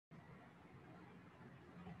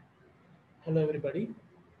Hello everybody,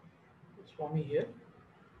 Swami here.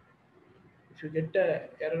 If you get a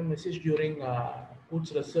error message during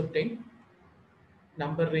goods receiving,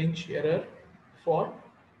 number range error for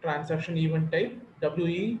transaction event type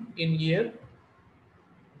WE in year,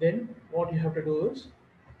 then what you have to do is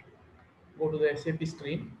go to the SAP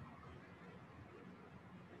screen,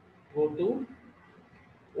 go to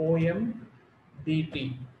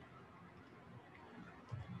OMBT,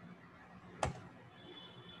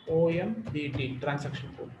 OMBT transaction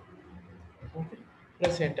code. Okay,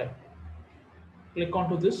 press enter. Click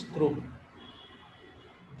onto this group,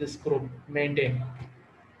 maintain,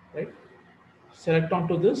 right? Select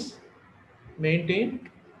onto this maintain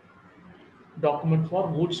document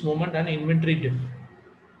for goods movement and inventory diff.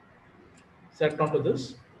 Select onto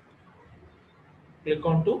this, click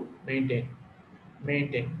on to maintain.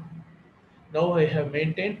 Now I have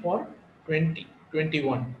maintained for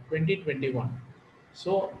 2021.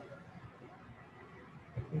 So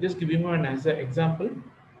I'm just giving you an as an example.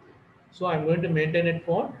 So I'm going to maintain it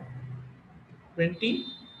for 20.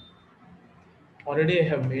 Already I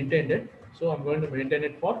have maintained it. So I'm going to maintain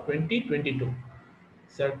it for 2022.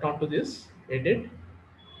 Select onto this, edit,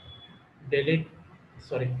 delete,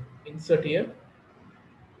 sorry, insert here,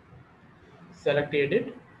 select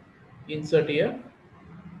edit, insert here,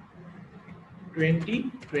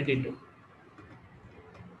 2022.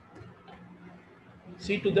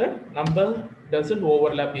 See to that number doesn't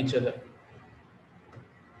overlap each other.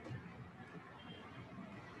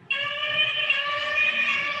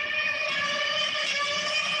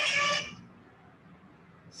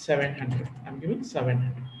 700. I'm giving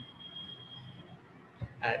 700.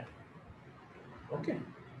 Add. Okay.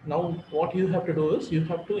 Now what you have to do is you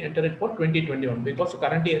have to enter it for 2021 because the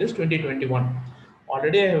current year is 2021.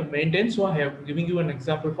 Already I have maintained, so I have giving you an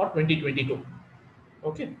example for 2022.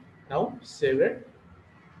 Okay. Now save it.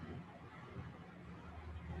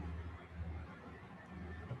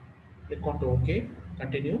 Click on to OK.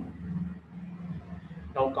 Continue.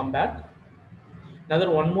 Now come back. Another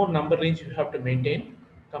one more number range you have to maintain.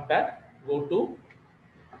 Come back. Go to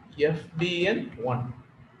FBN1.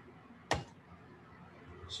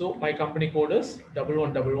 So my company code is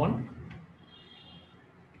 1111.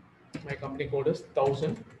 My company code is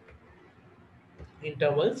 1000.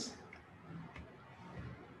 Intervals.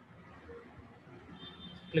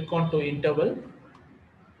 Click on to interval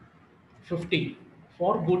 50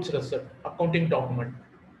 for goods receipt accounting document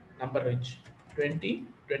number range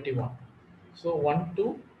 2021. So 1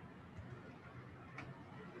 to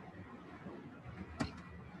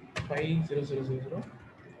 50000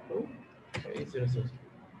 to 5000.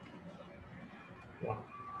 1.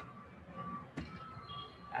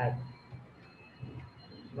 Add.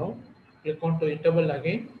 Now click on to interval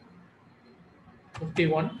again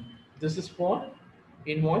 51. This is for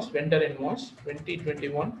invoice, vendor invoice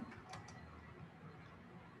 2021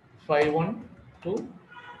 51 to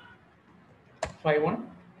 51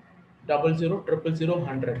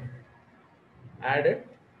 000000 add it,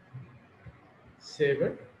 save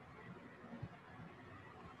it,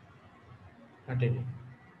 continue.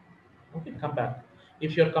 Okay, come back.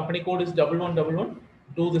 If your company code is 1111,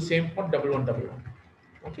 do the same for 1111.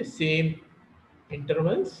 Okay, same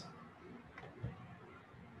intervals.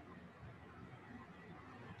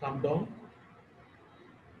 Come down.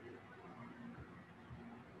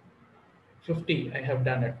 50, I have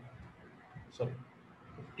done it. Sorry,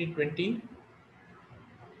 50, 20,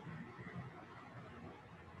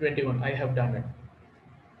 21, I have done it.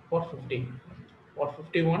 For 50. For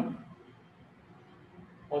 51,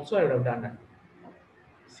 also I would have done it.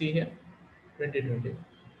 See here, 2020.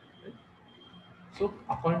 So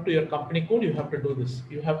according to your company code, you have to do this.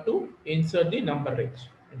 You have to insert the number range.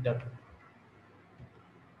 Enter.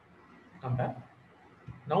 Come back.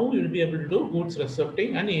 Now you will be able to do goods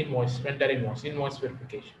receiving and invoice, vendor invoice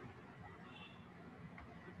verification.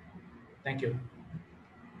 Thank you.